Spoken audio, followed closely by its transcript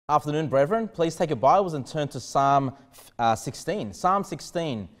Afternoon, brethren. Please take your Bibles and turn to Psalm 16. Psalm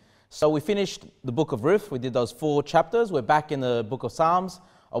 16. So we finished the book of Ruth. We did those 4 chapters. We're back in the book of Psalms.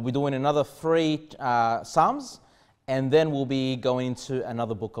 I'll be doing another 3 Psalms, and then we'll be going into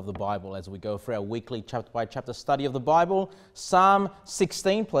another book of the Bible as we go through our weekly chapter-by-chapter study of the Bible. Psalm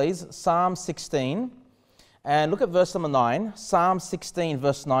 16, please. Psalm 16. And look at verse number 9. Psalm 16,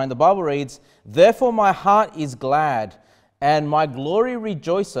 verse 9. The Bible reads, "Therefore my heart is glad, and my glory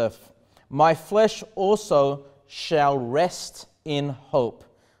rejoiceth. My flesh also shall rest in hope."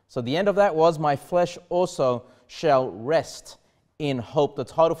 So the end of that was, "My flesh also shall rest in hope." The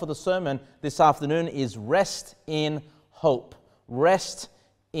title for the sermon this afternoon is Rest in Hope. Rest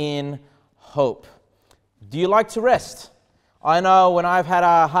in Hope. Do you like to rest? I know when I've had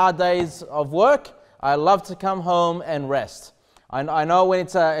hard days of work, I love to come home and rest. I know when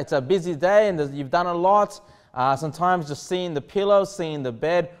it's a busy day and you've done a lot, sometimes just seeing the pillow, seeing the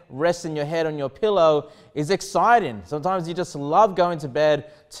bed, resting your head on your pillow is exciting. Sometimes you just love going to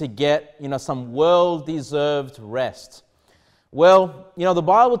bed to get, some well-deserved rest. Well, the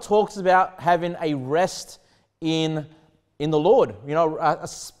Bible talks about having a rest in the Lord. A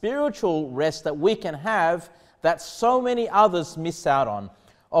spiritual rest that we can have that so many others miss out on.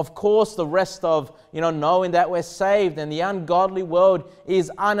 Of course, the rest of, knowing that we're saved and the ungodly world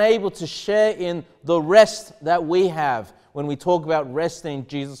is unable to share in the rest that we have when we talk about resting in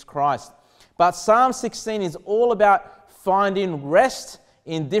Jesus Christ. But Psalm 16 is all about finding rest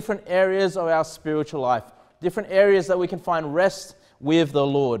in different areas of our spiritual life, different areas that we can find rest with the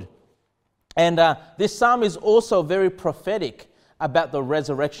Lord. And this psalm is also very prophetic about the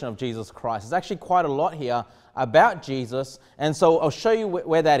resurrection of Jesus Christ. There's actually quite a lot here about Jesus, and so I'll show you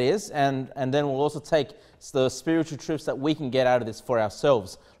where that is, and then we'll also take the spiritual truths that we can get out of this for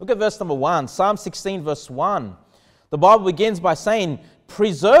ourselves. Look at verse number 1, Psalm 16 verse 1. The Bible begins by saying,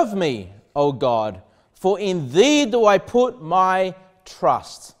 "Preserve me, O God, for in thee do I put my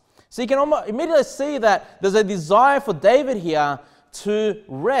trust." So you can almost immediately see that there's a desire for David here to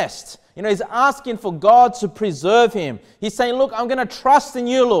rest. He's asking for God to preserve him. He's saying, look, I'm going to trust in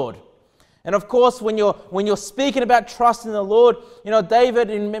you, Lord. And of course, when you're speaking about trust in the Lord,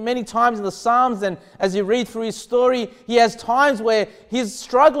 David, in many times in the Psalms, and as you read through his story, he has times where he's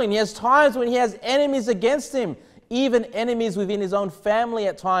struggling. He has times when he has enemies against him, even enemies within his own family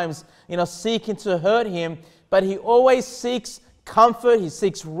at times, seeking to hurt him. But he always seeks comfort. He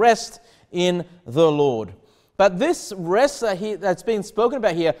seeks rest in the Lord. But this rest that's being spoken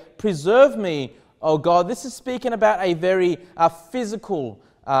about here, "Preserve me, O God," this is speaking about a very physical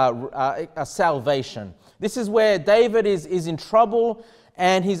salvation. This is where David is in trouble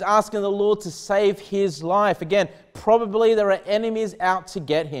and he's asking the Lord to save his life. Again, probably there are enemies out to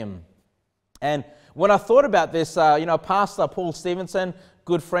get him. And when I thought about this, Pastor Paul Stevenson,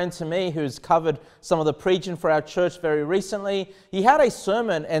 good friend to me who's covered some of the preaching for our church very recently, he had a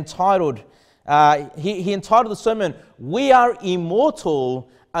sermon entitled, he entitled the sermon, "We are immortal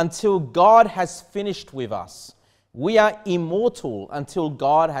until God has finished with us." We are immortal until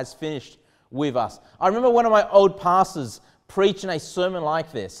God has finished with us. I remember one of my old pastors preaching a sermon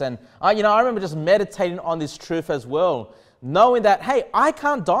like this, and I remember just meditating on this truth as well, knowing that, hey, I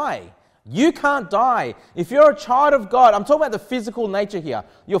can't die. You can't die. If you're a child of God, I'm talking about the physical nature here,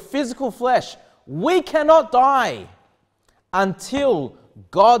 your physical flesh, we cannot die until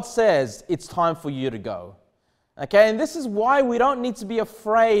God says it's time for you to go. Okay, and this is why we don't need to be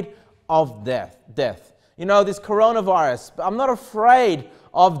afraid of death. This coronavirus, I'm not afraid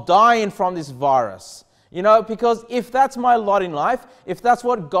of dying from this virus. Because if that's my lot in life, if that's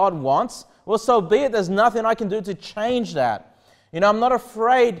what God wants, well, so be it. There's nothing I can do to change that. I'm not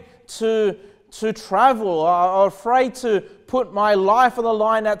afraid to travel or afraid to put my life on the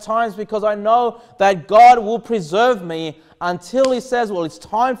line at times, because I know that God will preserve me until He says, well, it's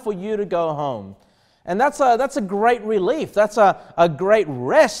time for you to go home. And that's a great relief. That's a great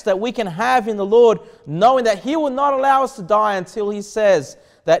rest that we can have in the Lord, knowing that He will not allow us to die until He says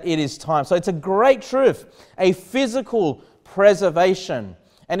that it is time. So it's a great truth, a physical preservation.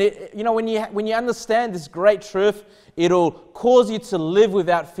 And when you understand this great truth, it'll cause you to live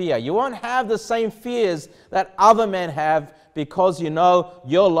without fear. You won't have the same fears that other men have, because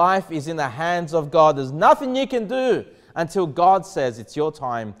your life is in the hands of God. There's nothing you can do until God says it's your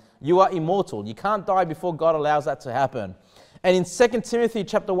time. You are immortal. You can't die before God allows that to happen. And in 2 Timothy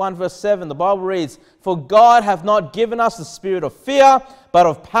chapter 1, verse 7, the Bible reads, "For God hath not given us the spirit of fear, but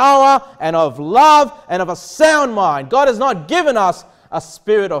of power and of love and of a sound mind." God has not given us a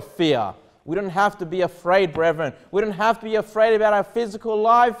spirit of fear. We don't have to be afraid, brethren. We don't have to be afraid about our physical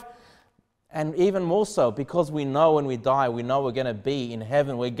life. And even more so, because we know when we die, we know we're going to be in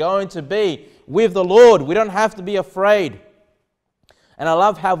heaven. We're going to be with the Lord. We don't have to be afraid. And I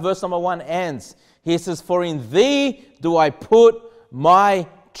love how verse number 1 ends. He says, "For in thee do I put my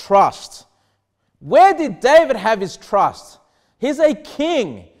trust." Where did David have his trust? He's a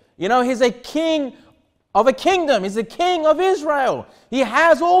king. He's a king of a kingdom. He's the king of Israel. He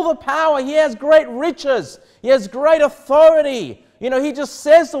has all the power. He has great riches. He has great authority. He just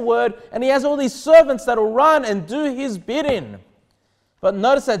says the word, and he has all these servants that will run and do his bidding. But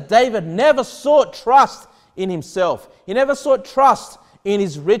notice that David never sought trust in himself. He never sought trust in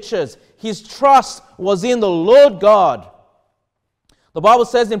his riches. His trust was in the Lord God. The Bible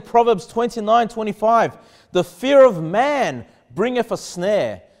says in Proverbs 29:25, "The fear of man bringeth a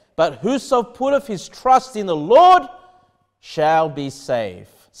snare, but whoso putteth his trust in the Lord shall be safe."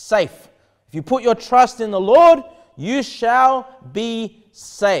 Safe. If you put your trust in the Lord, you shall be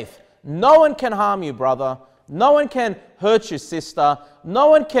safe. No one can harm you, brother. No one can hurt you, sister. No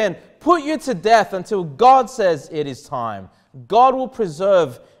one can put you to death until God says it is time. God will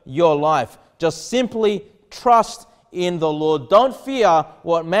preserve your life. Just simply trust in the Lord. Don't fear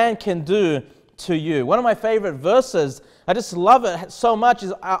what man can do to you. One of my favorite verses, I just love it so much,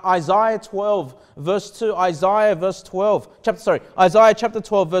 is Isaiah 12, verse 2. Isaiah chapter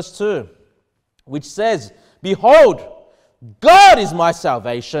 12, verse 2, which says, "Behold, God is my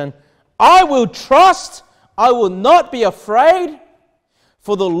salvation. I will trust, I will not be afraid.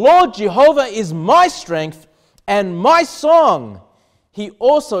 For the Lord Jehovah is my strength and my song. He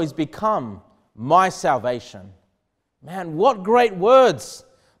also is become my salvation." Man, what great words!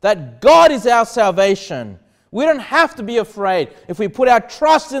 That God is our salvation. We don't have to be afraid. If we put our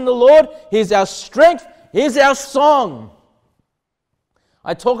trust in the Lord, He's our strength, He's our song.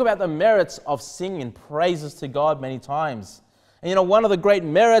 I talk about the merits of singing praises to God many times. And one of the great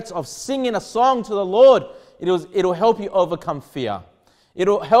merits of singing a song to the Lord, it'll help you overcome fear.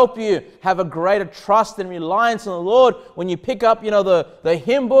 It'll help you have a greater trust and reliance on the Lord. When you pick up, the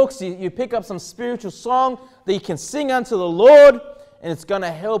hymn books, you pick up some spiritual song that you can sing unto the Lord, and it's going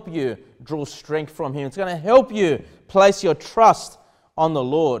to help you draw strength from Him. It's going to help you place your trust on the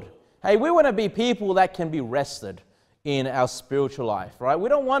Lord. Hey, we want to be people that can be rested in our spiritual life, right? We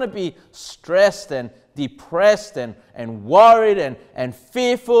don't want to be stressed and depressed and worried and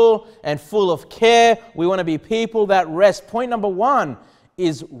fearful and full of care. We want to be people that rest. Point number 1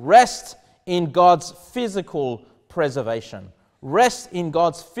 is rest in God's physical preservation. Rest in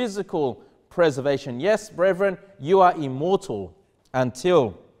God's physical preservation. Yes, brethren, you are immortal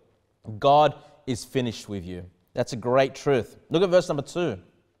until God is finished with you. That's a great truth. Look at verse number 2.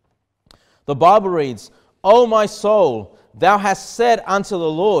 The Bible reads, "O my soul, thou hast said unto the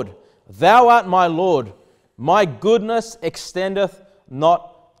Lord, Thou art my Lord. My goodness extendeth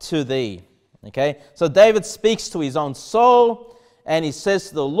not to thee." Okay, so David speaks to his own soul, and he says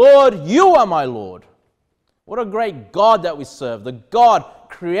to the Lord, "You are my Lord." What a great God that we serve. The God,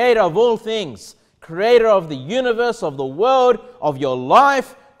 creator of all things, creator of the universe, of the world, of your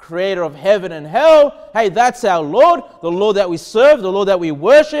life, creator of heaven and hell. Hey, that's our Lord, the Lord that we serve, the Lord that we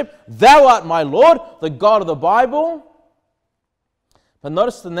worship. Thou art my Lord, the God of the Bible. But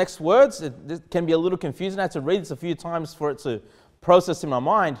notice the next words. It can be a little confusing. I had to read this a few times for it to process in my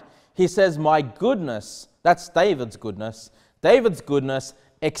mind. He says, "My goodness," that's David's goodness. "David's goodness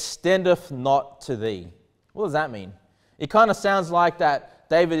extendeth not to thee." What does that mean? It kind of sounds like that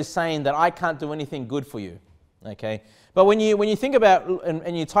David is saying that I can't do anything good for you. Okay? But when you think about,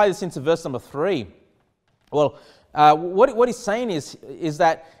 and you tie this into verse number 3, well, what he's saying is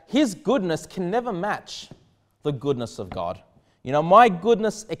that his goodness can never match the goodness of God. "My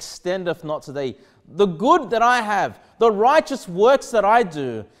goodness extendeth not to thee." The good that I have, the righteous works that I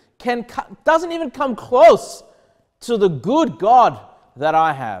do, doesn't even come close to the good God that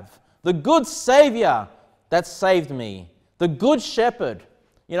I have. The good Savior that saved me. The good shepherd.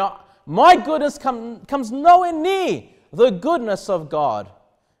 My goodness comes nowhere near the goodness of God.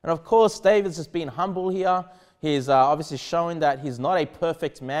 And of course, David's just being humble here. He's obviously showing that he's not a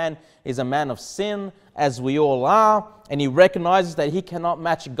perfect man. He's a man of sin, as we all are. And he recognizes that he cannot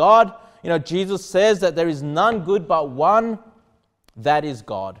match God. Jesus says that there is none good but one, that is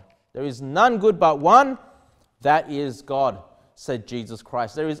God. There is none good but one, that is God, said Jesus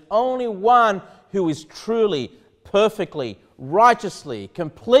Christ. There is only one who is truly, perfectly, righteously,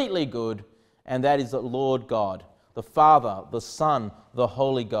 completely good, and that is the Lord God, the Father, the Son, the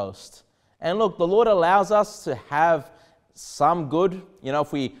Holy Ghost. And look, the Lord allows us to have some good.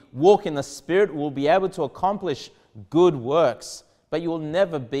 If we walk in the Spirit, we'll be able to accomplish good works, but you will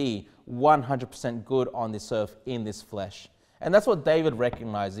never be 100% good on this earth in this flesh. And that's what David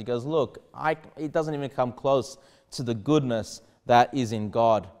recognized. He goes, look, it doesn't even come close to the goodness that is in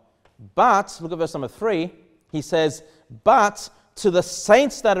God. But, look at verse number 3, he says, but to the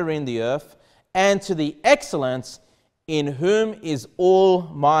saints that are in the earth, and to the excellence in whom is all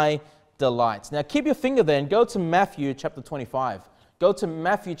my delight. Now keep your finger there and go to Matthew chapter 25. Go to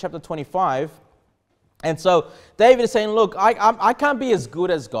Matthew chapter 25. And so David is saying, look, I can't be as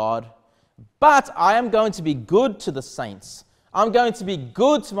good as God, but I am going to be good to the saints. I'm going to be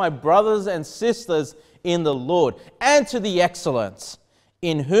good to my brothers and sisters in the Lord, and to the excellent,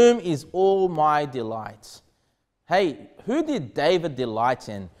 in whom is all my delight. Hey, who did David delight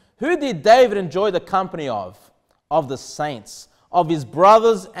in? Who did David enjoy the company of? Of the saints, of his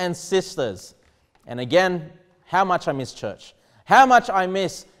brothers and sisters. And again, how much I miss church. How much I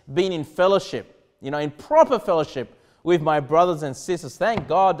miss being in fellowship, in proper fellowship with my brothers and sisters. Thank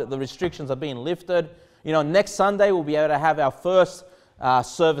God that the restrictions are being lifted. Next Sunday we'll be able to have our first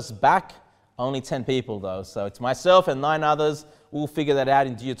service back. Only 10 people though, so it's myself and 9 others. We'll figure that out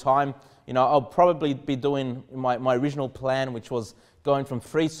in due time. I'll probably be doing my original plan, which was going from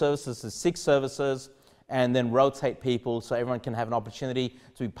 3 services to 6 services, and then rotate people so everyone can have an opportunity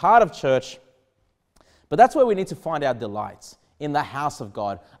to be part of church. But that's where we need to find our delights, in the house of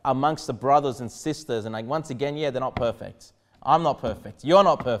God, amongst the brothers and sisters. And once again, they're not perfect. I'm not perfect. You're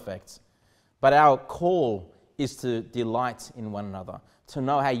not perfect. But our call is to delight in one another, to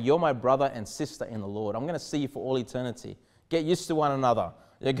know, hey, you're my brother and sister in the Lord. I'm going to see you for all eternity. Get used to one another.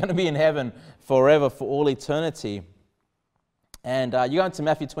 You're going to be in heaven forever, for all eternity. And you go into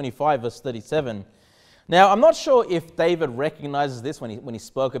Matthew 25, verse 37. Now, I'm not sure if David recognizes this when he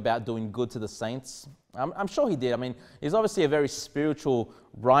spoke about doing good to the saints. I'm sure he did. I mean, he's obviously a very spiritual,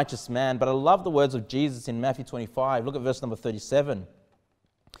 righteous man. But I love the words of Jesus in Matthew 25. Look at verse number 37.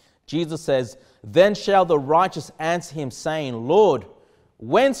 Jesus says, then shall the righteous answer him, saying, Lord,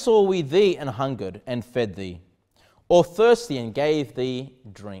 when saw we thee and hungered and fed thee, or thirsty and gave thee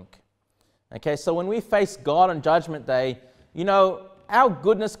drink? Okay, so when we face God on Judgment Day, our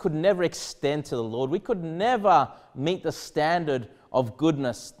goodness could never extend to the Lord. We could never meet the standard of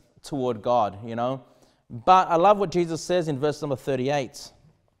goodness toward God, But I love what Jesus says in verse number 38.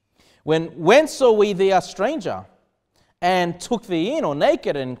 When saw we thee a stranger, and took thee in, or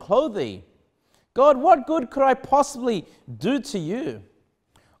naked, and clothed thee? God, what good could I possibly do to you?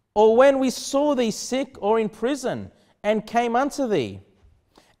 Or when we saw thee sick or in prison, and came unto thee?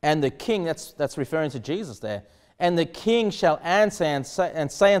 And the king, that's referring to Jesus there, and the king shall answer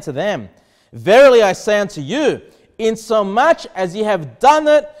and say unto them, verily I say unto you, insomuch as ye have done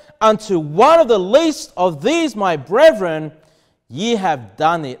it unto one of the least of these my brethren, ye have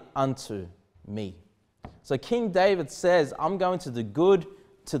done it unto me. So King David says, I'm going to do good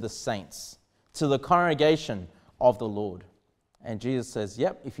to the saints, to the congregation of the Lord. And Jesus says,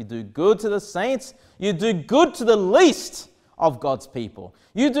 yep, if you do good to the saints, you do good to the least of God's people.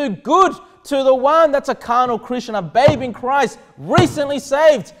 You do good to the one that's a carnal Christian, a babe in Christ, recently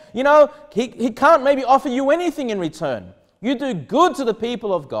saved. He can't maybe offer you anything in return. You do good to the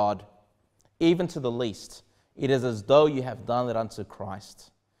people of God, even to the least. It is as though you have done it unto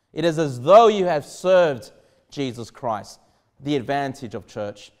Christ. It is as though you have served Jesus Christ. The advantage of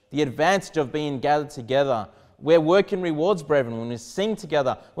church, the advantage of being gathered together, where work and rewards, brethren, when we sing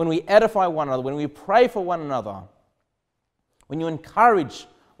together, when we edify one another, when we pray for one another, when you encourage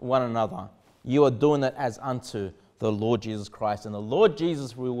one another, you are doing that as unto the Lord Jesus Christ. And the Lord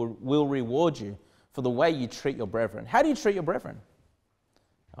Jesus will reward you for the way you treat your brethren. How do you treat your brethren?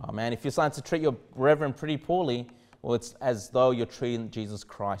 Oh man, if you're starting to treat your brethren pretty poorly, well, it's as though you're treating Jesus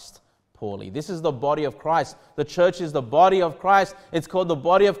Christ poorly. This is the body of Christ. The church is the body of Christ. It's called the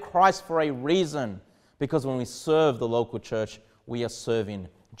body of Christ for a reason. Because when we serve the local church, we are serving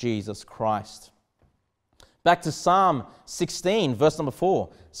Jesus Christ. Back to Psalm 16, verse number 4.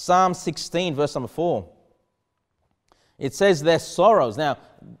 Psalm 16, verse number 4. It says their sorrows. Now,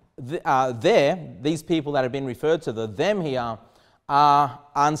 these people that have been referred to, the them here, are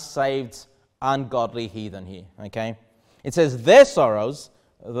unsaved, ungodly heathen here. Okay? It says their sorrows,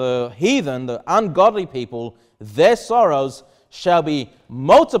 the heathen, the ungodly people, their sorrows shall be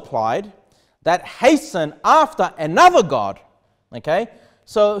multiplied that hasten after another God. Okay?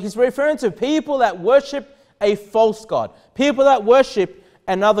 So he's referring to people that worship a false God. People that worship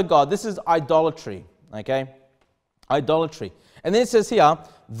another God. This is idolatry. Okay? Idolatry. And then it says here,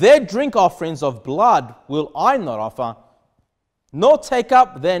 their drink offerings of blood will I not offer, nor take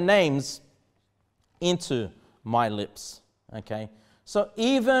up their names into my lips. Okay? So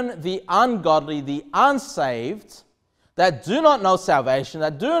even the ungodly, the unsaved, that do not know salvation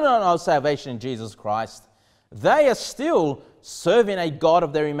in Jesus Christ, they are still serving a god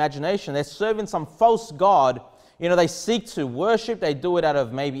of their imagination. They're serving some false god. They seek to worship. They do it out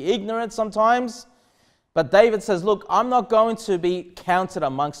of maybe ignorance sometimes. But David says, look, I'm not going to be counted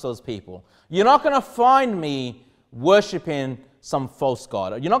amongst those people. You're not going to find me worshiping some false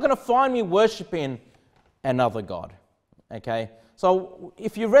god. You're not going to find me worshiping another god. Okay? So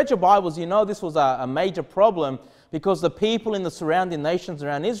if you read your Bibles, you know this was a major problem because the people in the surrounding nations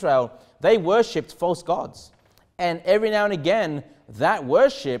around Israel, they worshipped false gods. And every now and again, that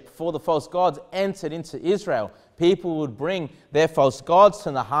worship for the false gods entered into Israel. People would bring their false gods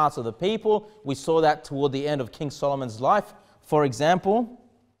to the hearts of the people. We saw that toward the end of King Solomon's life, for example.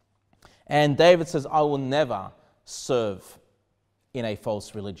 And David says, I will never serve in a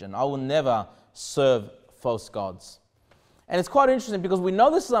false religion. I will never serve false gods. And it's quite interesting because we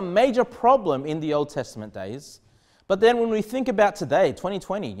know this is a major problem in the Old Testament days. But then when we think about today,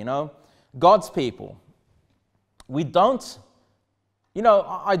 2020, God's people, we don't,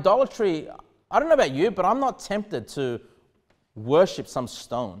 idolatry, I don't know about you, but I'm not tempted to worship some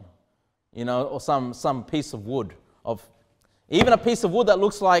stone, or some piece of wood, even a piece of wood that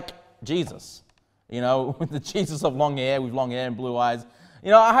looks like Jesus, with the Jesus of long hair, with long hair and blue eyes.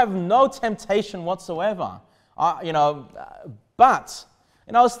 I have no temptation whatsoever. But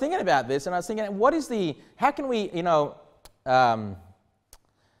I was thinking about this, and I was thinking, how can we,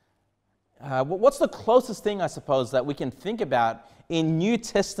 what's the closest thing, I suppose, that we can think about in New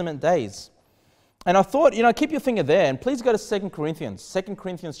Testament days? And I thought, keep your finger there, and please go to 2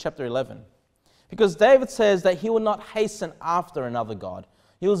 Corinthians chapter 11. Because David says that he will not hasten after another god.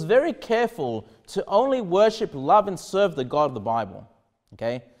 He was very careful to only worship, love, and serve the God of the Bible.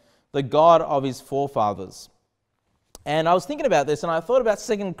 Okay? The God of his forefathers. And I was thinking about this, and I thought about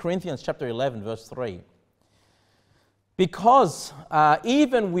 2 Corinthians chapter 11, verse 3. Because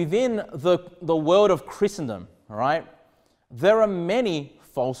even within the world of Christendom, all right, there are many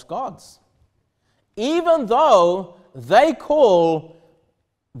false gods. Even though they call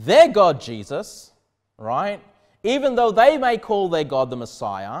their God Jesus, right? Even though they may call their God the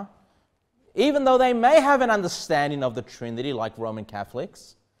Messiah, even though they may have an understanding of the Trinity like Roman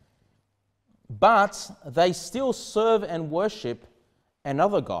Catholics, but they still serve and worship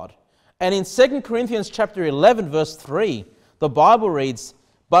another God. And in 2 Corinthians chapter 11, verse 3, the Bible reads,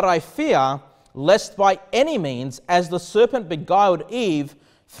 "But I fear, lest by any means, as the serpent beguiled Eve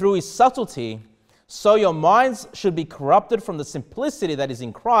through his subtlety, so your minds should be corrupted from the simplicity that is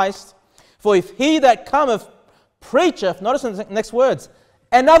in Christ. For if he that cometh preacheth," notice the next words,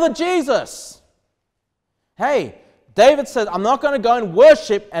 "another Jesus." Hey, David said, I'm not going to go and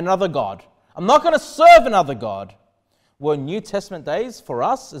worship another God. I'm not going to serve another God. Well, in New Testament days, for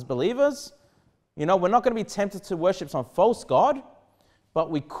us as believers, we're not going to be tempted to worship some false god, but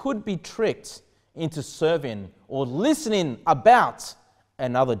we could be tricked into serving or listening about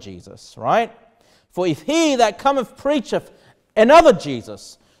another Jesus, right? For if he that cometh preacheth another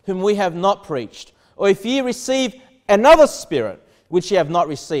Jesus, whom we have not preached, or if ye receive another spirit, which ye have not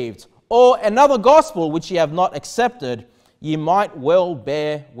received, or another gospel, which ye have not accepted, ye might well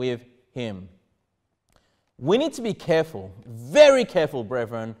bear with him. We need to be careful, very careful,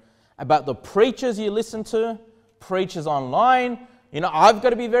 brethren, about the preachers you listen to, preachers online. I've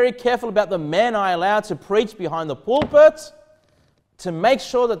got to be very careful about the men I allow to preach behind the pulpit to make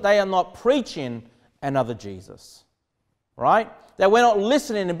sure that they are not preaching another Jesus, right? That we're not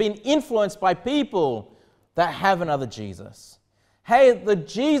listening and being influenced by people that have another Jesus. Hey, the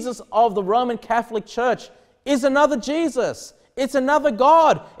Jesus of the Roman Catholic Church is another Jesus. It's another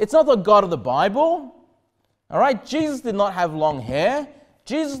God. It's not the God of the Bible. All right? Jesus did not have long hair.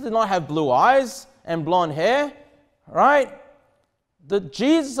 Jesus did not have blue eyes and blonde hair. Right? The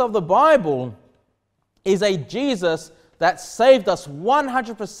Jesus of the Bible is a Jesus that saved us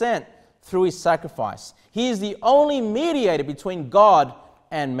 100% through his sacrifice. He is the only mediator between God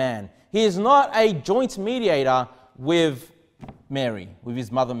and man. He is not a joint mediator with Mary, with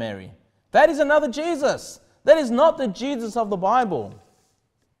his mother Mary. That is another Jesus. That is not the Jesus of the Bible.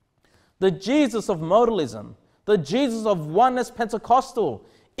 The Jesus of modalism, the Jesus of oneness Pentecostal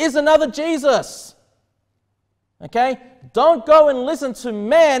is another Jesus. Okay? Don't go and listen to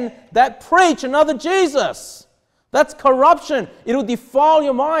men that preach another Jesus. That's corruption. It'll defile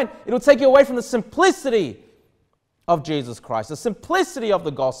your mind. It'll take you away from the simplicity of Jesus Christ, the simplicity of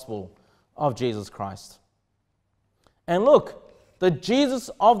the gospel of Jesus Christ. And look, the Jesus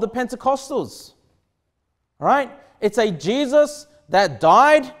of the Pentecostals, right? It's a Jesus that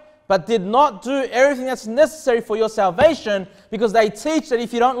died, but did not do everything that's necessary for your salvation, because they teach that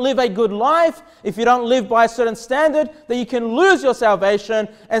if you don't live a good life, if you don't live by a certain standard, that you can lose your salvation.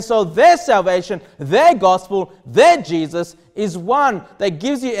 And so their salvation, their gospel, their Jesus is one that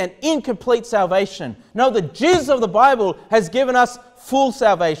gives you an incomplete salvation. No, the Jesus of the Bible has given us full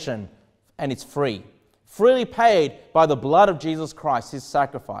salvation, and it's free. Freely paid by the blood of Jesus Christ, His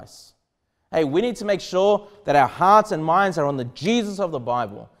sacrifice. Hey, we need to make sure that our hearts and minds are on the Jesus of the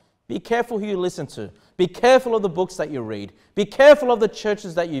Bible. Be careful who you listen to. Be careful of the books that you read. Be careful of the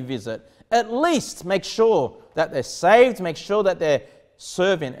churches that you visit. At least make sure that they're saved. Make sure that they're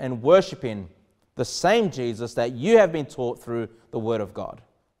serving and worshiping the same Jesus that you have been taught through the Word of God.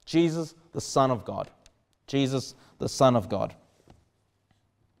 Jesus, the Son of God. Jesus, the Son of God.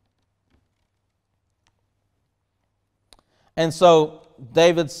 And so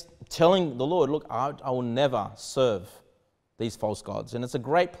David's telling the Lord, look, I will never serve these false gods. And it's a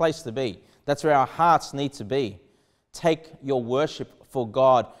great place to be. That's where our hearts need to be. Take your worship for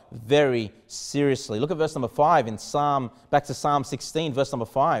God very seriously. Look at verse number 5 in back to Psalm 16, verse number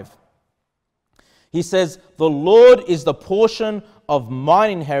 5. He says, the Lord is the portion of mine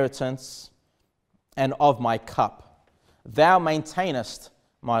inheritance and of my cup. Thou maintainest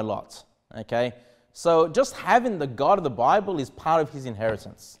my lot. Okay? So just having the God of the Bible is part of His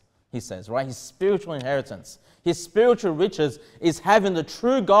inheritance, he says, right? His spiritual inheritance. His spiritual riches is having the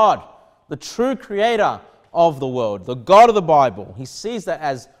true God, the true creator of the world, the God of the Bible. He sees that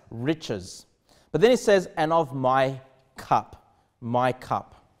as riches. But then he says, and of my cup, my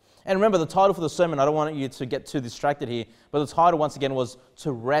cup. And remember, the title for the sermon, I don't want you to get too distracted here, but the title once again was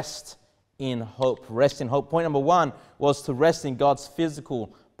to rest in hope. Rest in hope. Point number 1 was to rest in God's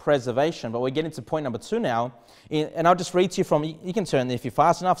physical preservation. But we're getting to point number 2 now. And I'll just read to you from, you can turn there if you're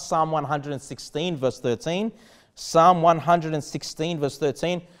fast enough, Psalm 116, verse 13. Psalm 116, verse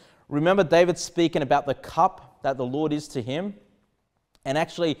 13. Remember David speaking about the cup that the Lord is to him? And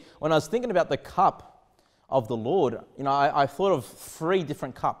actually, when I was thinking about the cup of the Lord, I thought of 3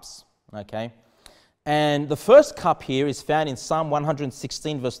 different cups, okay? And the first cup here is found in Psalm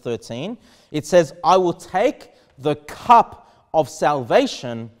 116, verse 13. It says, I will take the cup of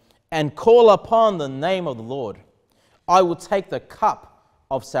salvation and call upon the name of the Lord. I will take the cup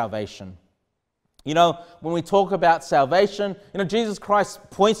of salvation. When we talk about salvation, Jesus Christ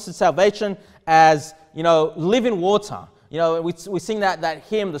points to salvation as, living water. We sing that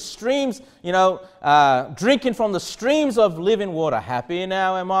hymn, the streams, drinking from the streams of living water. Happy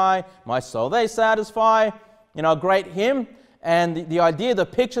now am I, my soul they satisfy. A great hymn. And the idea, the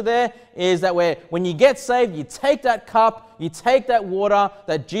picture there is that when you get saved, you take that cup, you take that water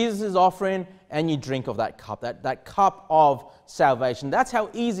that Jesus is offering, and you drink of that cup, that cup of salvation. That's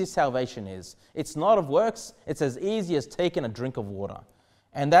how easy salvation is. It's not of works. It's as easy as taking a drink of water.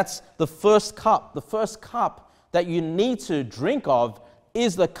 And that's the first cup. The first cup that you need to drink of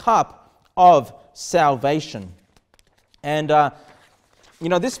is the cup of salvation. And,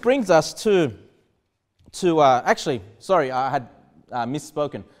 this brings us to actually, sorry, I had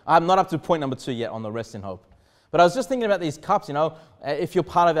misspoken. I'm not up to point number 2 yet on the rest in hope. But I was just thinking about these cups, if you're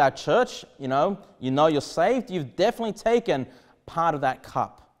part of our church, you're saved, you've definitely taken part of that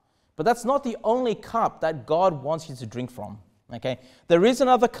cup. But that's not the only cup that God wants you to drink from, okay? There is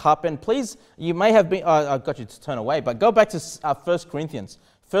another cup, and please, you may have been, I got you to turn away, but go back to 1 Corinthians.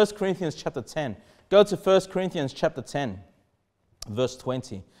 1 Corinthians chapter 10. Go to 1 Corinthians chapter 10, verse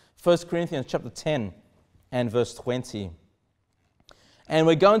 20. 1 Corinthians chapter 10 and verse 20. And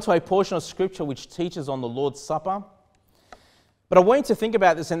we're going to a portion of Scripture which teaches on the Lord's Supper. But I want you to think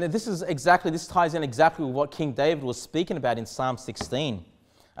about this, and this ties in exactly with what King David was speaking about in Psalm 16,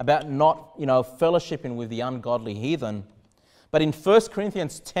 about not, fellowshipping with the ungodly heathen. But in 1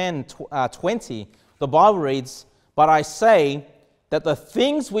 Corinthians 10, 20, the Bible reads, but I say that the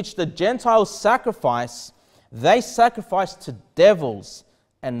things which the Gentiles sacrifice, they sacrifice to devils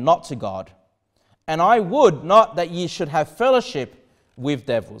and not to God. And I would not that ye should have fellowship with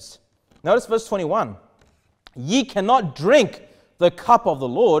devils. Notice verse 21. Ye cannot drink the cup of the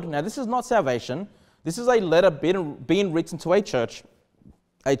Lord. Now this is not salvation. This is a letter being written to a church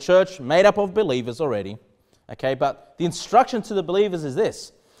made up of believers already. Okay, but the instruction to the believers is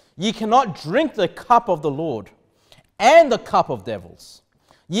this. Ye cannot drink the cup of the Lord and the cup of devils.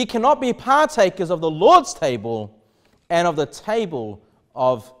 Ye cannot be partakers of the Lord's table and of the table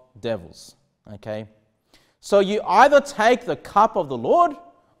of devils. Okay, so you either take the cup of the Lord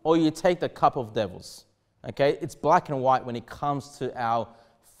or you take the cup of devils. Okay, it's black and white when it comes to our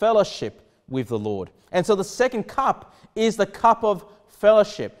fellowship with the Lord. And so the second cup is the cup of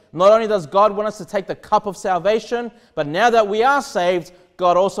fellowship. Not only does God want us to take the cup of salvation, but now that we are saved,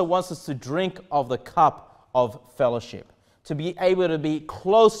 God also wants us to drink of the cup of fellowship, to be able to be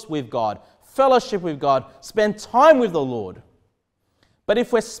close with God, fellowship with God, spend time with the Lord. But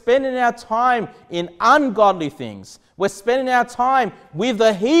if we're spending our time in ungodly things, we're spending our time with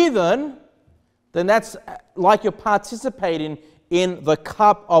the heathen, then that's like you're participating in the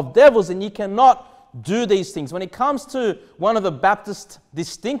cup of devils, and you cannot do these things. When it comes to one of the Baptist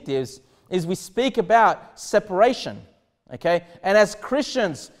distinctives, is we speak about separation, okay? And as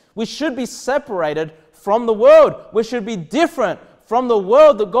Christians, we should be separated from the world. We should be different from the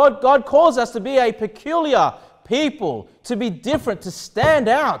world. That God calls us to be a peculiar people, to be different, to stand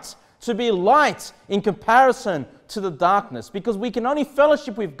out, to be light in comparison to the darkness. Because we can only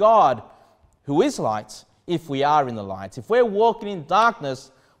fellowship with God, who is light, if we are in the light. If we're walking in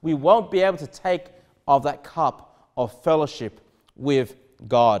darkness, we won't be able to take of that cup of fellowship with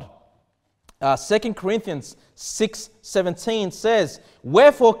God. 2 Corinthians 6:17 says,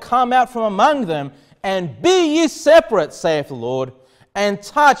 "Wherefore come out from among them, and be ye separate, saith the Lord, and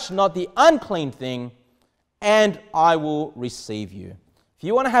touch not the unclean thing, and I will receive you." If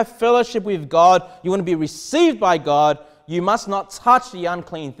you want to have fellowship with God, you want to be received by God, you must not touch the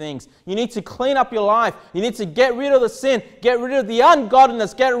unclean things. You need to clean up your life. You need to get rid of the sin, get rid of the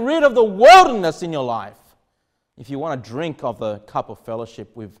ungodliness, get rid of the worldliness in your life, if you want to drink of the cup of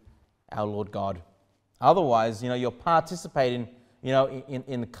fellowship with our Lord God. Otherwise, you're participating,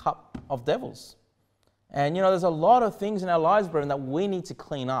 in the cup of devils. And, there's a lot of things in our lives, brethren, that we need to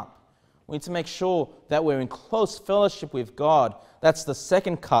clean up. We need to make sure that we're in close fellowship with God. That's the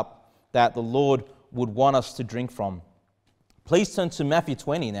second cup that the Lord would want us to drink from. Please turn to Matthew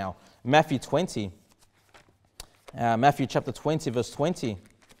 20 now. Matthew 20. Matthew chapter 20, verse 20.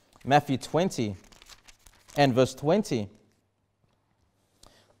 Matthew 20 and verse 20.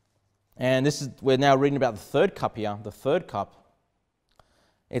 And we're now reading about the third cup here, the third cup.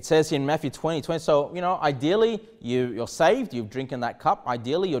 It says in Matthew 20, so, ideally you're saved, you're drinking that cup.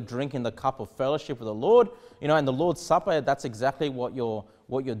 Ideally you're drinking the cup of fellowship with the Lord. And the Lord's Supper, that's exactly what you're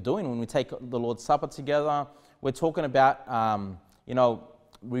doing. When we take the Lord's Supper together, we're talking about,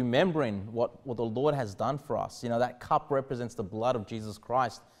 remembering what the Lord has done for us. That cup represents the blood of Jesus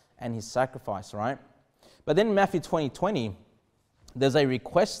Christ and his sacrifice, right? But then in Matthew 20, there's a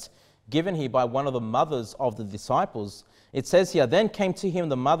request given here by one of the mothers of the disciples. It says here, "Then came to him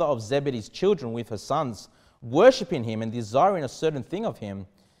the mother of Zebedee's children with her sons, worshipping him and desiring a certain thing of him.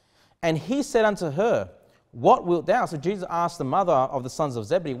 And he said unto her, What wilt thou?" So Jesus asked the mother of the sons of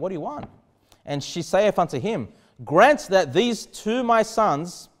Zebedee, "What do you want?" And she saith unto him, "Grant that these my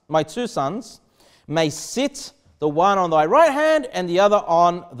two sons, may sit, the one on thy right hand and the other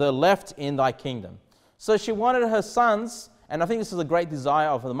on the left in thy kingdom." So she wanted her sons, and I think this is a great desire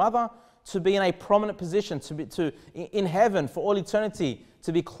of the mother, to be in a prominent position, in heaven for all eternity,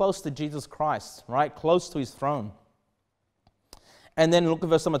 to be close to Jesus Christ, right? Close to his throne. And then look at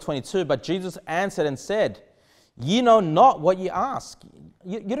verse number 22. "But Jesus answered and said, Ye know not what ye ask."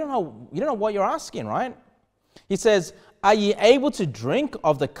 You don't know what you're asking, right? He says, "Are ye able to drink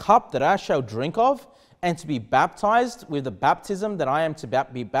of the cup that I shall drink of, and to be baptized with the baptism that I am to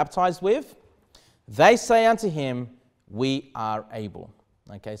be baptized with?" They say unto him, "We are able."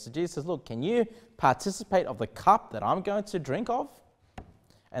 Okay, so Jesus says, "Look, can you participate of the cup that I'm going to drink of?"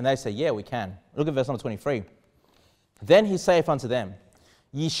 And they say, "Yeah, we can." Look at verse number 23. "Then he saith unto them,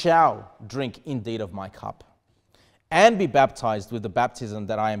 Ye shall drink indeed of my cup, and be baptized with the baptism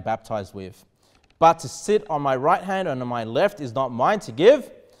that I am baptized with. But to sit on my right hand and on my left is not mine to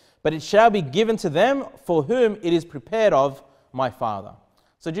give, but it shall be given to them for whom it is prepared of my Father."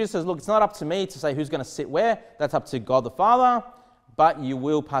 So Jesus says, look, it's not up to me to say who's going to sit where. That's up to God the Father, but you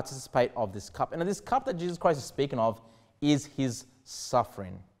will participate of this cup. And this cup that Jesus Christ is speaking of is his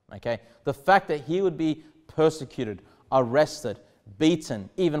suffering, okay? The fact that he would be persecuted, arrested, beaten,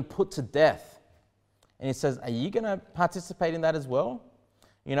 even put to death. And he says, are you going to participate in that as well?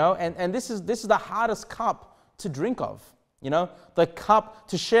 And this is the hardest cup to drink of. The cup,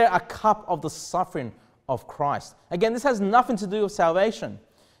 to share a cup of the suffering of Christ. Again, this has nothing to do with salvation.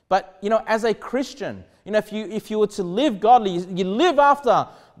 But, as a Christian, if you were to live godly, you live after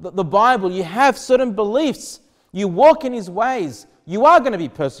the Bible, you have certain beliefs, you walk in his ways, you are going to be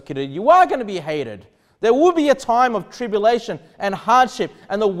persecuted, you are going to be hated. There will be a time of tribulation and hardship,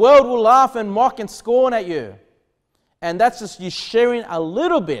 and the world will laugh and mock and scorn at you. And that's just you sharing a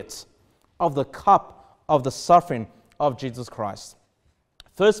little bit of the cup of the suffering of Jesus Christ.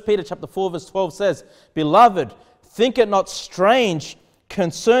 1 Peter chapter 4 verse 12 says, "Beloved, think it not strange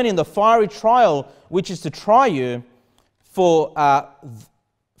concerning the fiery trial which is to try you, as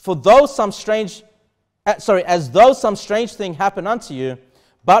though some strange thing happen unto you,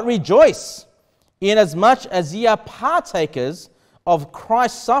 But rejoice, inasmuch as ye are partakers of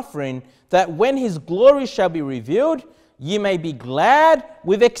Christ's suffering, that when his glory shall be revealed, ye may be glad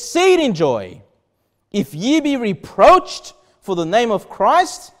with exceeding joy. If ye be reproached for the name of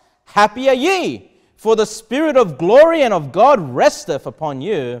Christ, happy are ye, for the Spirit of glory and of God resteth upon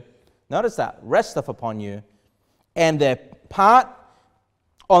you. Notice that, resteth upon you. And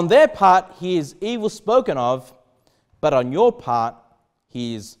on their part he is evil spoken of, but on your part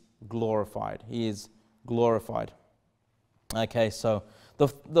he is glorified. He is glorified. Okay, so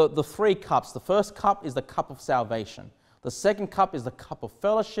the three cups. The first cup is the cup of salvation. The second cup is the cup of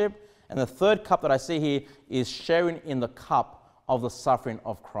fellowship. And the third cup that I see here is sharing in the cup of the suffering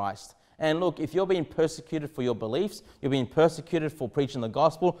of Christ. And look, if you're being persecuted for your beliefs, you're being persecuted for preaching the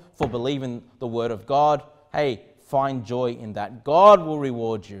gospel, for believing the word of God, hey, find joy in that. God will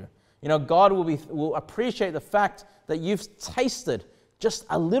reward you. You know, God will appreciate the fact that you've tasted just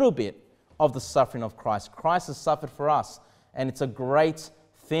a little bit of the suffering of Christ. Christ has suffered for us, and it's a great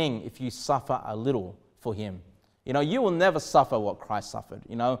thing if you suffer a little for him. You know, you will never suffer what Christ suffered.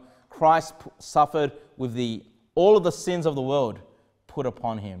 You know, Christ suffered with all of the sins of the world put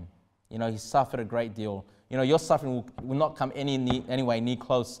upon him. You know, he suffered a great deal. You know, your suffering will not come anyway near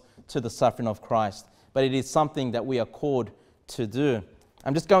close to the suffering of Christ. But it is something that we are called to do.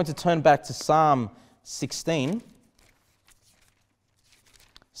 I'm just going to turn back to Psalm 16.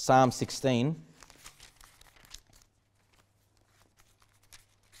 Psalm 16.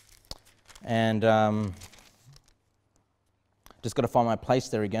 And just got to find my place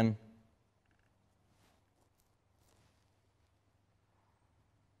there again.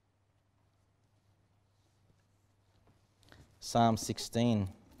 Psalm 16.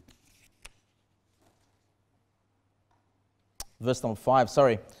 Verse number 5.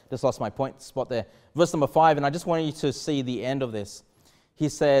 Sorry, just lost my spot there. Verse number 5, and I just want you to see the end of this. He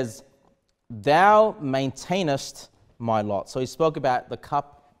says, thou maintainest my lot. So he spoke about the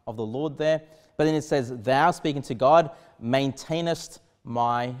cup of the Lord there, but then it says, thou, speaking to God, maintainest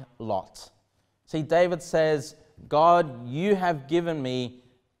my lot. See, David says, God, you have given me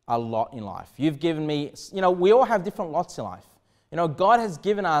a lot in life. You've given me, you know, we all have different lots in life. You know, God has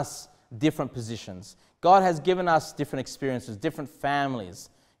given us different positions. God has given us different experiences, different families.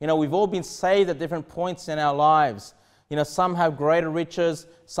 You know, we've all been saved at different points in our lives. You know, some have greater riches,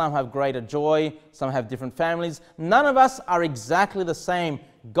 some have greater joy, some have different families. None of us are exactly the same.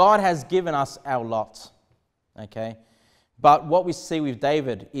 God has given us our lot. Okay? But what we see with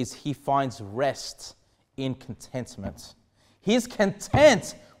David is he finds rest in contentment. He's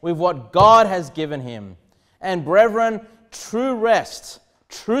content with what God has given him. And brethren, true rest,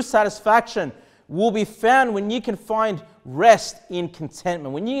 true satisfaction will be found when you can find rest in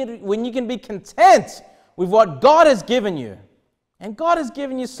contentment. When you can be content with what God has given you. And God has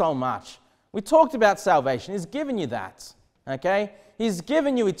given you so much. We talked about salvation. He's given you that. Okay? He's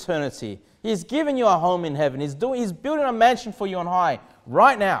given you eternity. He's given you a home in heaven. He's building a mansion for you on high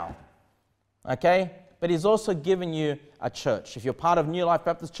right now. Okay? But he's also given you a church. If you're part of New Life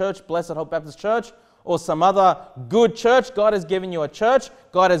Baptist Church, Blessed Hope Baptist Church, or some other good church, God has given you a church.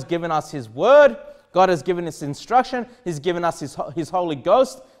 God has given us his word. God has given us instruction. He's given us his Holy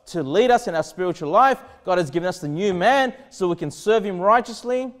Ghost to lead us in our spiritual life. God has given us the new man so we can serve him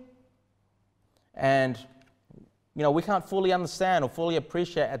righteously. And, you know, we can't fully understand or fully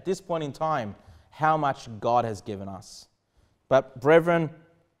appreciate at this point in time how much God has given us. But, brethren,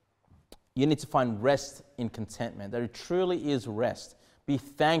 you need to find rest in contentment. There truly is rest. Be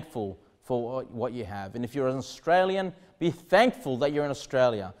thankful for what you have. And if you're an Australian, be thankful that you're in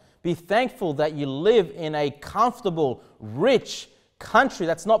Australia. Be thankful that you live in a comfortable, rich country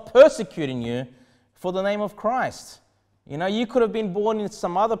that's not persecuting you for the name of Christ. You know, you could have been born in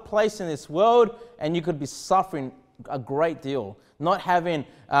some other place in this world and you could be suffering a great deal, not having,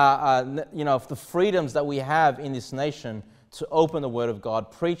 you know, the freedoms that we have in this nation to open the Word of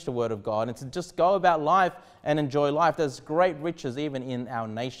God, preach the Word of God, and to just go about life and enjoy life. There's great riches even in our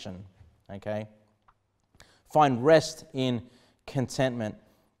nation. Okay? Find rest in contentment.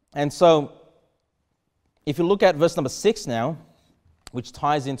 And so, if you look at verse number 6 now, which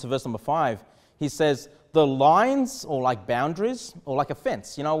ties into verse number 5, he says, the lines, or like boundaries, or like a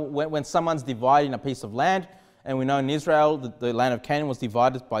fence. You know, when someone's dividing a piece of land, and we know in Israel, the land of Canaan was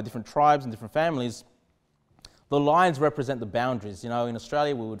divided by different tribes and different families, the lines represent the boundaries. You know, in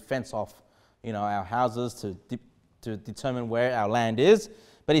Australia, we would fence off, you know, our houses to determine where our land is.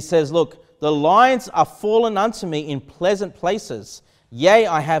 But he says, look, the lines are fallen unto me in pleasant places. Yea,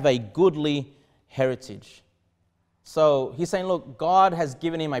 I have a goodly heritage. So he's saying, look, God has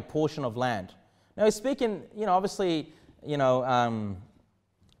given him a portion of land. Now he's speaking, you know, obviously, you know,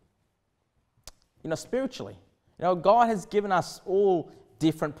 spiritually. God has given us all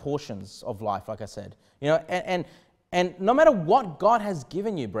different portions of life, like I said. And no matter what God has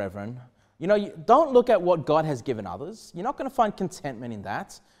given you, brethren, don't look at what God has given others. You're not going to find contentment in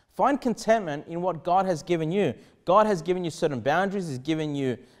that. Find contentment in what God has given you. God has given you certain boundaries. He's given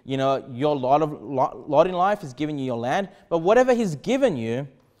you, your lot in life. He's given you your land. But whatever He's given you,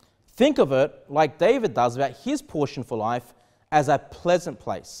 think of it like David does about his portion for life as a pleasant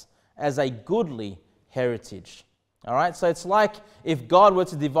place, as a goodly heritage. All right, so it's like if God were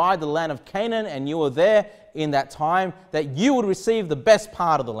to divide the land of Canaan and you were there in that time, that you would receive the best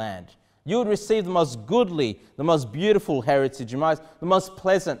part of the land. You would receive the most goodly, the most beautiful heritage, the most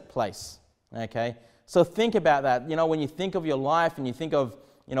pleasant place. Okay, so think about that. When you think of your life and you think of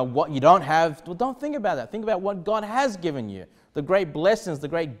what you don't have, well, don't think about that. Think about what God has given you, the great blessings, the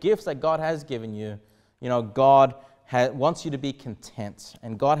great gifts that God has given you. God wants you to be content,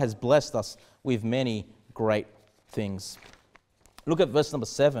 and God has blessed us with many great things. Look at verse number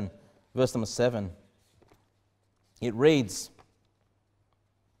 7. Verse number 7. It reads,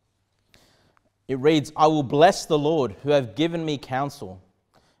 I will bless the Lord who have given me counsel.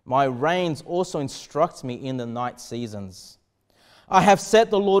 My reins also instruct me in the night seasons. I have set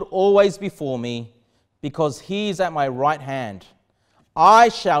the Lord always before me, because He is at my right hand. I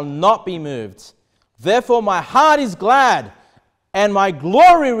shall not be moved. Therefore my heart is glad, and my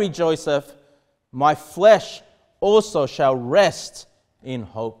glory rejoiceth. My flesh also shall rest in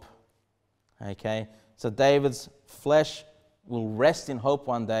hope. Okay, so David's flesh will rest in hope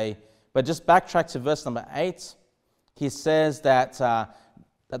one day. But just backtrack to verse number 8. He says that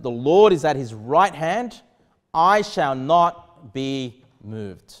the Lord is at His right hand. I shall not be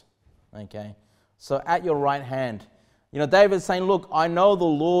moved. Okay, so at your right hand. David's saying, look, I know the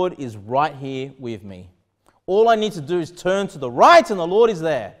Lord is right here with me. All I need to do is turn to the right and the Lord is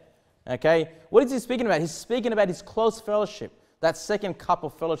there. Okay, what is he speaking about? He's speaking about his close fellowship, that second cup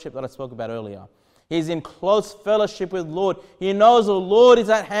of fellowship that I spoke about earlier. He's in close fellowship with the Lord. He knows the Lord is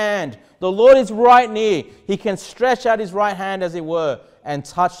at hand. The Lord is right near. He can stretch out his right hand, as it were, and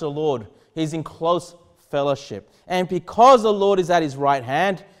touch the Lord. He's in close fellowship. And because the Lord is at his right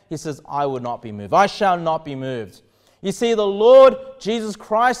hand, he says, I will not be moved. I shall not be moved. You see, the Lord, Jesus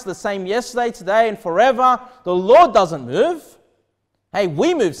Christ, the same yesterday, today, and forever, the Lord doesn't move. Hey,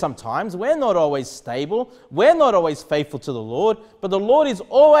 we move sometimes. We're not always stable. We're not always faithful to the Lord. But the Lord is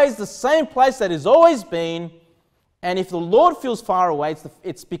always the same place that He's always been. And if the Lord feels far away,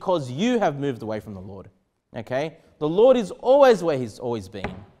 it's because you have moved away from the Lord. Okay? The Lord is always where He's always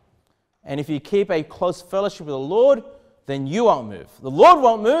been. And if you keep a close fellowship with the Lord, then you won't move. The Lord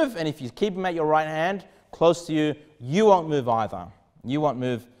won't move, and if you keep Him at your right hand, close to you, you won't move either. You won't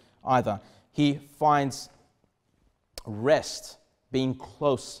move either. He finds rest being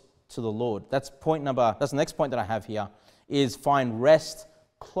close to the Lord. That's the next point that I have here, is find rest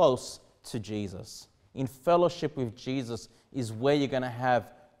close to Jesus. In fellowship with Jesus is where you're going to have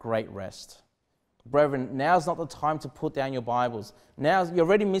great rest. Brethren, now's not the time to put down your Bibles. Now you're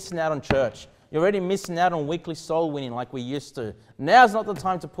already missing out on church. You're already missing out on weekly soul winning like we used to. Now's not the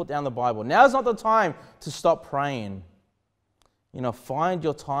time to put down the Bible. Now's not the time to stop praying. Find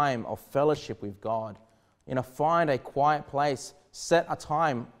your time of fellowship with God. Find a quiet place. Set a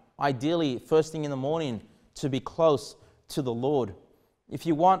time, ideally first thing in the morning, to be close to the Lord. If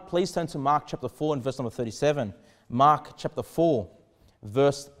you want, please turn to Mark chapter 4 and verse number 37. Mark chapter 4,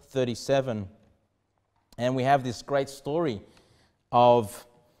 verse 37. And we have this great story of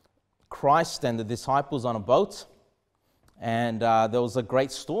Christ and the disciples on a boat. And there was a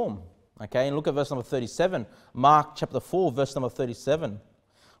great storm. Okay, and look at verse number 37. Mark chapter 4, verse number 37,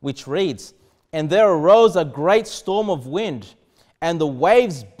 which reads, And there arose a great storm of wind, and the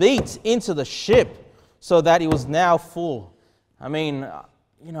waves beat into the ship, so that it was now full. I mean, I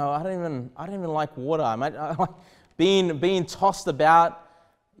don't even like water. I like being tossed about,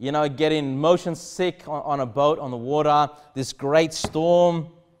 getting motion sick on a boat on the water. This great storm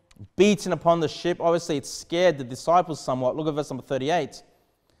beating upon the ship. Obviously, it scared the disciples somewhat. Look at verse number 38.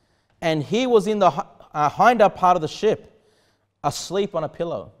 And he was in the hinder part of the ship, asleep on a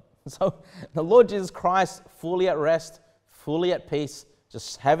pillow. So the Lord Jesus Christ, fully at rest, fully at peace,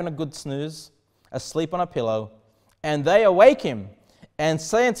 just having a good snooze, asleep on a pillow. And they awake him and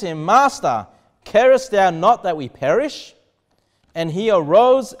say unto him, Master, carest thou not that we perish? And he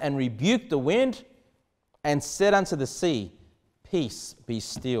arose and rebuked the wind and said unto the sea, Peace, be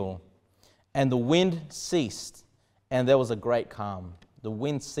still. And the wind ceased, and there was a great calm. The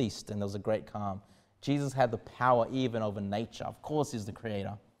wind ceased, and there was a great calm. Jesus had the power even over nature. Of course, He's the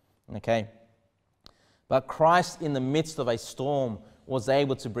Creator. Okay? But Christ, in the midst of a storm, was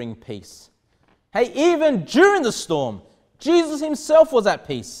able to bring peace. Hey, even during the storm, Jesus himself was at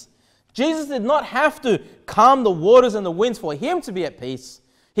peace. Jesus did not have to calm the waters and the winds for him to be at peace.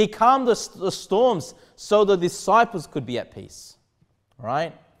 He calmed the storms so the disciples could be at peace.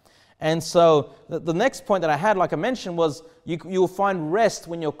 Right? And so the next point that I had, like I mentioned, was you will find rest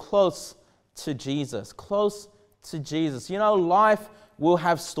when you're close to Jesus. Close to Jesus. You know, life will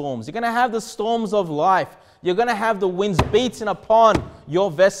have storms. You're going to have the storms of life. You're going to have the winds beating upon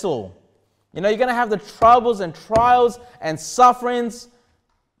your vessel. You know, you're going to have the troubles and trials and sufferings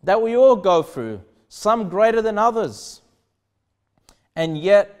that we all go through, some greater than others. And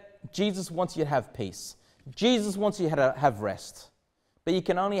yet, Jesus wants you to have peace. Jesus wants you to have rest. But you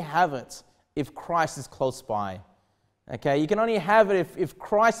can only have it if Christ is close by. Okay, you can only have it if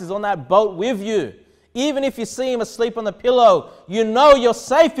Christ is on that boat with you. Even if you see him asleep on the pillow, you know you're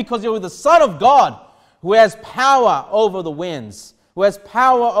safe because you're with the Son of God, who has power over the winds, who has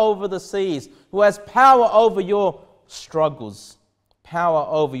power over the seas, who has power over your struggles, power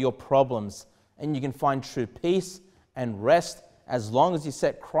over your problems. And you can find true peace and rest as long as you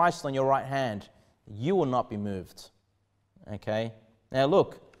set Christ on your right hand. You will not be moved. Okay? Now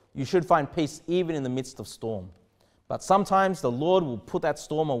look, you should find peace even in the midst of storm. But sometimes the Lord will put that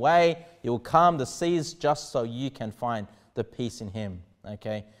storm away. He will calm the seas just so you can find the peace in him.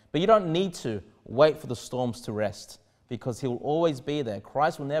 Okay? But you don't need to wait for the storms to rest, because he will always be there.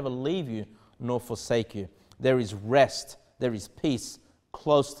 Christ will never leave you nor forsake you. There is rest. There is peace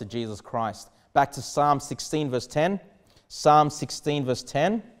close to Jesus Christ. Back to Psalm 16 verse 10. Psalm 16 verse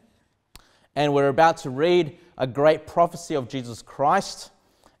 10. And we're about to read a great prophecy of Jesus Christ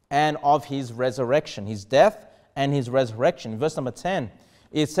and of his resurrection, his death and his resurrection. Verse number 10,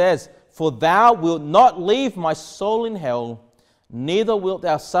 it says, "For thou wilt not leave my soul in hell, neither wilt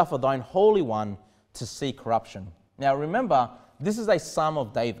thou suffer thine Holy One to see corruption." Now remember, this is a Psalm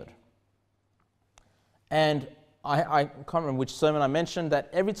of David. And I can't remember which sermon I mentioned that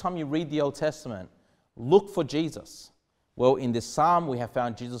every time you read the Old Testament, look for Jesus. Well, in this psalm, we have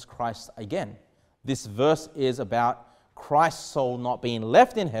found Jesus Christ again. This verse is about Christ's soul not being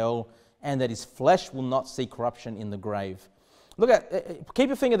left in hell and that his flesh will not see corruption in the grave. Look at, keep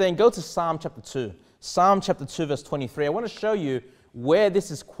your finger there and go to Psalm chapter 2. Psalm chapter 2 verse 23. I want to show you where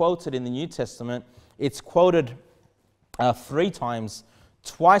this is quoted in the New Testament. It's quoted 3 times,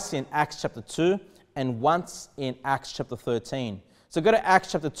 twice in Acts chapter 2 and once in Acts chapter 13. So go to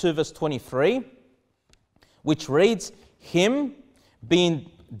Acts chapter 2 verse 23, which reads, "Him being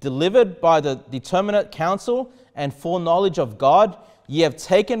delivered by the determinate counsel and foreknowledge of God, ye have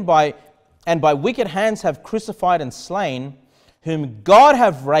taken and by wicked hands have crucified and slain, whom God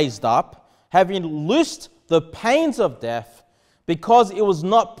hath raised up, having loosed the pains of death, because it was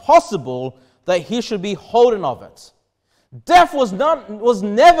not possible that he should be holden of it." Death was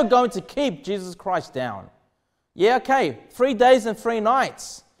never going to keep Jesus Christ down. Yeah, okay, 3 days and 3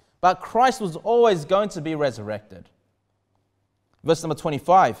 nights, but Christ was always going to be resurrected. Verse number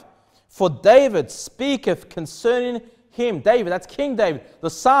 25, "For David speaketh concerning him." David, that's King David, the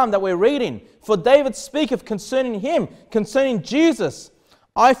psalm that we're reading. "For David speaketh concerning him," concerning Jesus,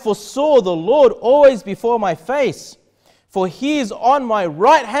 "I foresaw the Lord always before my face, for he is on my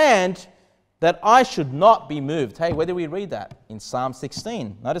right hand, that I should not be moved." Hey, where did we read that? In Psalm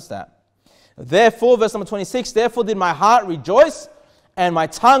 16. Notice that. "Therefore," verse number 26, "Therefore did my heart rejoice, and my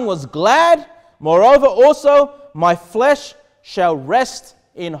tongue was glad. Moreover also, my flesh shall rest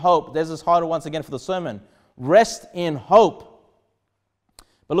in hope." There's this title once again for the sermon. Rest in hope.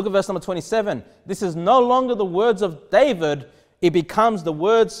 But look at verse number 27. This is no longer the words of David. It becomes the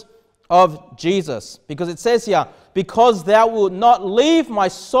words of Jesus. Because it says here, "Because thou wilt not leave my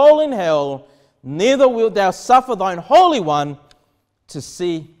soul in hell, neither wilt thou suffer thine Holy One to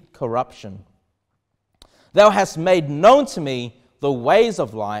see corruption. Thou hast made known to me the ways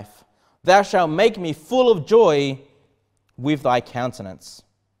of life. Thou shalt make me full of joy with thy countenance."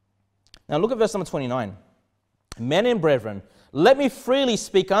 Now look at verse number 29. "Men and brethren, let me freely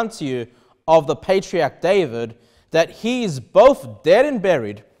speak unto you of the patriarch David, that he is both dead and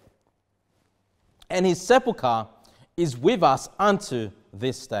buried, and his sepulchre is with us unto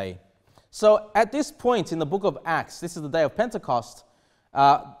this day." So at this point in the book of Acts, this is the day of Pentecost,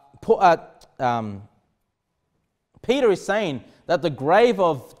 Peter is saying that the grave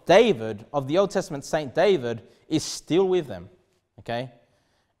of David, of the Old Testament Saint David, is still with them. Okay?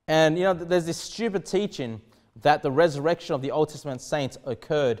 And you know, there's this stupid teaching that the resurrection of the Old Testament saints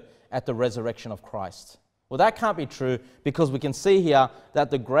occurred at the resurrection of Christ. Well, that can't be true, because we can see here that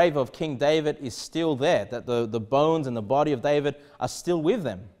the grave of King David is still there, that the bones and the body of David are still with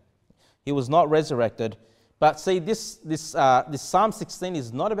them. He was not resurrected, But see, this Psalm 16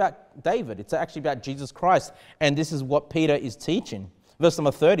 is not about David. It's actually about Jesus Christ. And this is what Peter is teaching. Verse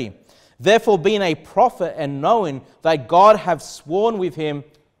number 30. Therefore, being a prophet and knowing that God hath sworn with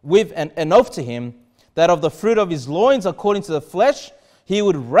an oath to him, that of the fruit of his loins, according to the flesh, he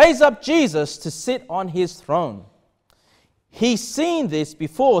would raise up Jesus to sit on his throne. He, seeing this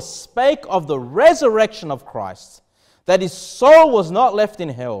before, spake of the resurrection of Christ, that his soul was not left in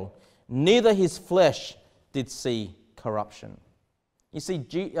hell, neither his flesh did see corruption. You see,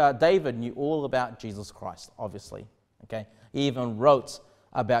 David knew all about Jesus Christ, obviously. Okay, he even wrote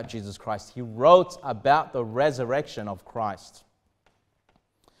about Jesus Christ. He wrote about the resurrection of Christ.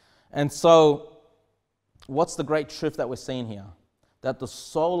 And so, what's the great truth that we're seeing here? That the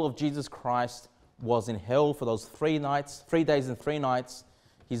soul of Jesus Christ was in hell for those 3 days and 3 nights.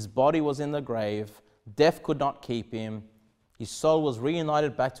 His body was in the grave. Death could not keep him. His soul was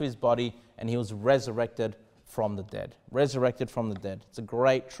reunited back to his body, and he was resurrected from the dead. Resurrected from the dead. It's a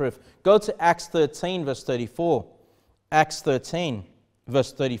great truth. Go to Acts 13, verse 34. Acts 13,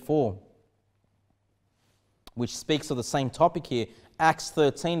 verse 34, which speaks of the same topic here. Acts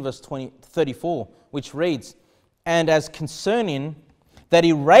 13, verse 34, which reads, And as concerning that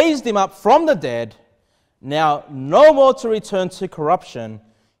he raised him up from the dead, now no more to return to corruption,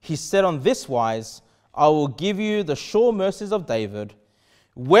 he said on this wise, I will give you the sure mercies of David.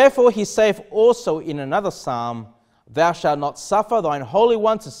 Wherefore he saith also in another psalm, Thou shalt not suffer thine Holy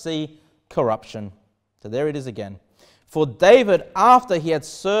One to see corruption. So there it is again. For David, after he had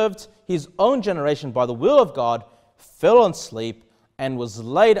served his own generation by the will of God, fell on sleep and was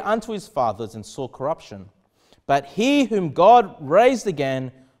laid unto his fathers and saw corruption. But he whom God raised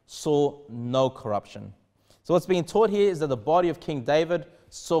again saw no corruption. So what's being taught here is that the body of King David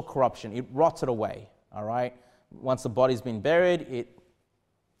saw corruption. It rotted away, all right? Once the body's been buried, it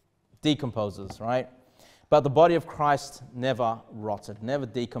decomposes, right? But the body of Christ never rotted, never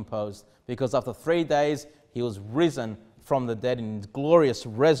decomposed, because after 3 days, he was risen from the dead in his glorious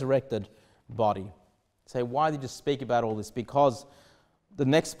resurrected body. Say, why did you speak about all this? Because the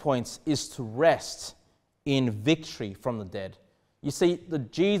next point is to rest in victory from the dead. You see,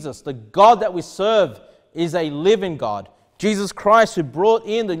 the God that we serve is a living God. Jesus Christ, who brought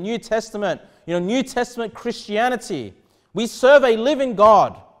in the New Testament, New Testament Christianity. We serve a living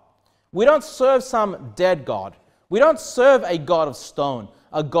God. We don't serve some dead God. We don't serve a God of stone,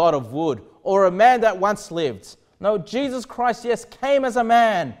 a God of wood, or a man that once lived. No, Jesus Christ, yes, came as a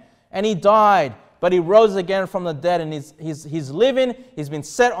man, and he died, but he rose again from the dead, and he's living. He's been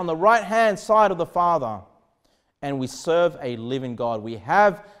set on the right-hand side of the Father. And we serve a living God. We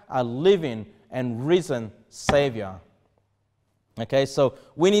have a living and risen Savior. Okay, so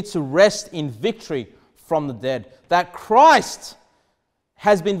we need to rest in victory from the dead. That Christ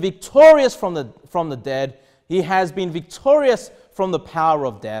has been victorious from the dead. He has been victorious from the power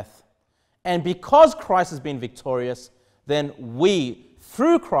of death. And because Christ has been victorious, then we,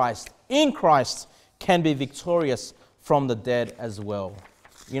 through Christ, in Christ, can be victorious from the dead as well.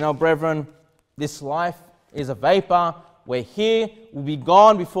 Brethren, this life is a vapor. We're here. We'll be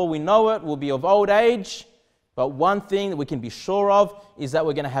gone before we know it. We'll be of old age. But one thing that we can be sure of is that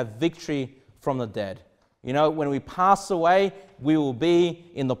we're going to have victory from the dead. When we pass away, we will be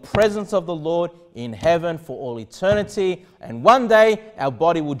in the presence of the Lord in heaven for all eternity. And one day, our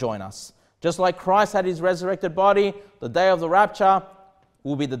body will join us. Just like Christ had his resurrected body, the day of the rapture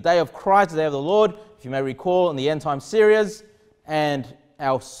will be the day of Christ, the day of the Lord, if you may recall in the end time series. And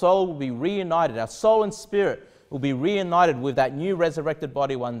our soul will be reunited. Our soul and spirit will be reunited with that new resurrected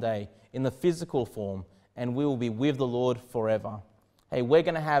body one day in the physical form. And we will be with the Lord forever. Hey, we're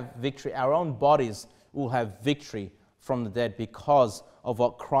going to have victory. Our own bodies will have victory from the dead because of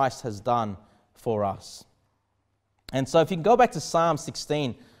what Christ has done for us. And so if you can go back to Psalm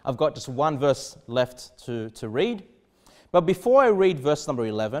 16, I've got just one verse left to read. But before I read verse number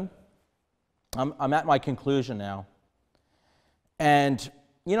 11, I'm at my conclusion now. And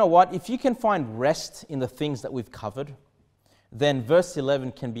you know what? If you can find rest in the things that we've covered, then verse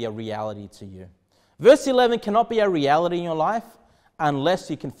 11 can be a reality to you. Verse 11 cannot be a reality in your life unless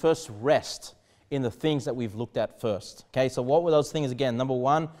you can first rest in the things that we've looked at first. Okay, so what were those things again? Number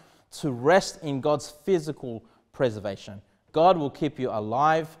one, to rest in God's physical preservation. God will keep you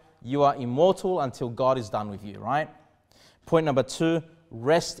alive. You are immortal until God is done with you, right? Point number two,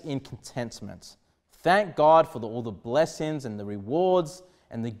 rest in contentment. Thank God for all the blessings and the rewards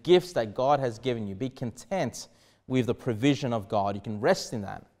and the gifts that God has given you. Be content with the provision of God. You can rest in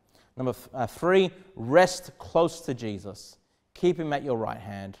that. Number three, rest close to Jesus. Keep him at your right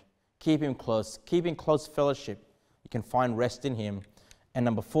hand. Keep him close. Keep in close fellowship. You can find rest in him. And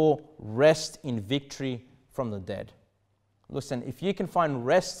number four, rest in victory from the dead. Listen, if you can find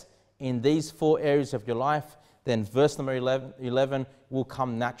rest in these 4 areas of your life, then verse number 11 will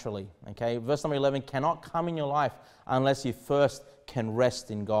come naturally. Okay, verse number 11 cannot come in your life unless you first can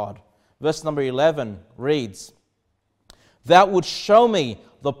rest in God. Verse number 11 reads, "Thou would show me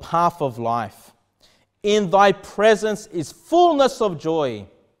the path of life. In thy presence is fullness of joy.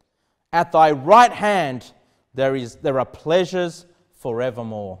 At thy right hand there are pleasures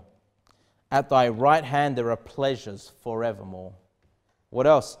forevermore." At thy right hand there are pleasures forevermore. What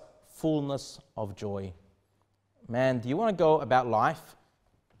else? Fullness of joy. Man, do you want to go about life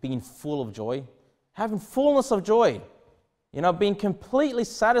being full of joy? Having fullness of joy. You know, being completely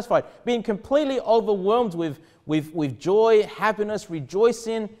satisfied, being completely overwhelmed with joy, happiness,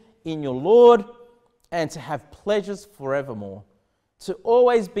 rejoicing in your Lord, and to have pleasures forevermore. To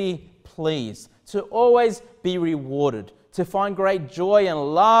always be pleased, to always be rewarded, to find great joy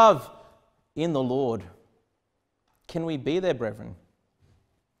and love in the Lord. Can we be there, brethren?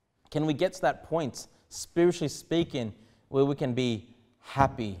 Can we get to that point, spiritually speaking, where we can be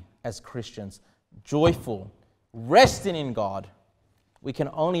happy as Christians, joyful, resting in God? We can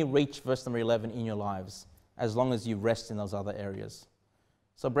only reach verse number 11 in your lives as long as you rest in those other areas.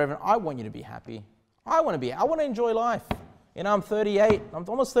 So, brethren, I want you to be happy. I want to enjoy life. You know, I'm 38, I'm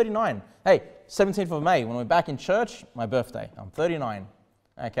almost 39. Hey, 17th of May, when we're back in church, my birthday, I'm 39.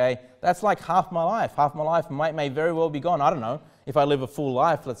 Okay, that's like half my life. Half my life may very well be gone. I don't know. If I live a full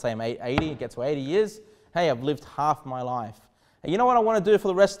life, let's say I'm 80, get to 80 years, hey, I've lived half my life. And you know what I want to do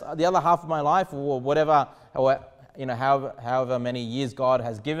for the other half of my life, or whatever, or, you know, however many years God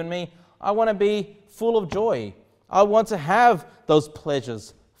has given me? I want to be full of joy. I want to have those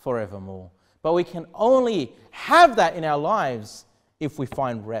pleasures forevermore. But we can only have that in our lives if we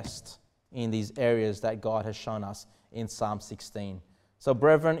find rest in these areas that God has shown us in Psalm 16. So,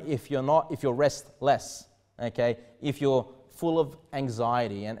 brethren, if you're restless, okay, if you're full of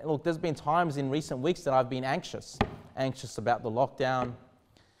anxiety, and look, there's been times in recent weeks that I've been anxious about the lockdown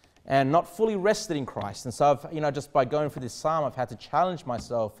and not fully rested in Christ. And so, just by going through this psalm, I've had to challenge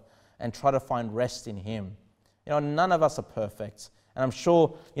myself and try to find rest in Him. You know, none of us are perfect. And I'm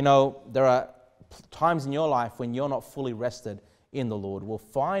sure, there are times in your life when you're not fully rested in the Lord. Well,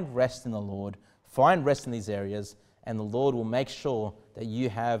 find rest in the Lord, find rest in these areas, and the Lord will make sure that you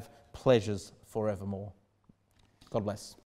have pleasures forevermore. God bless.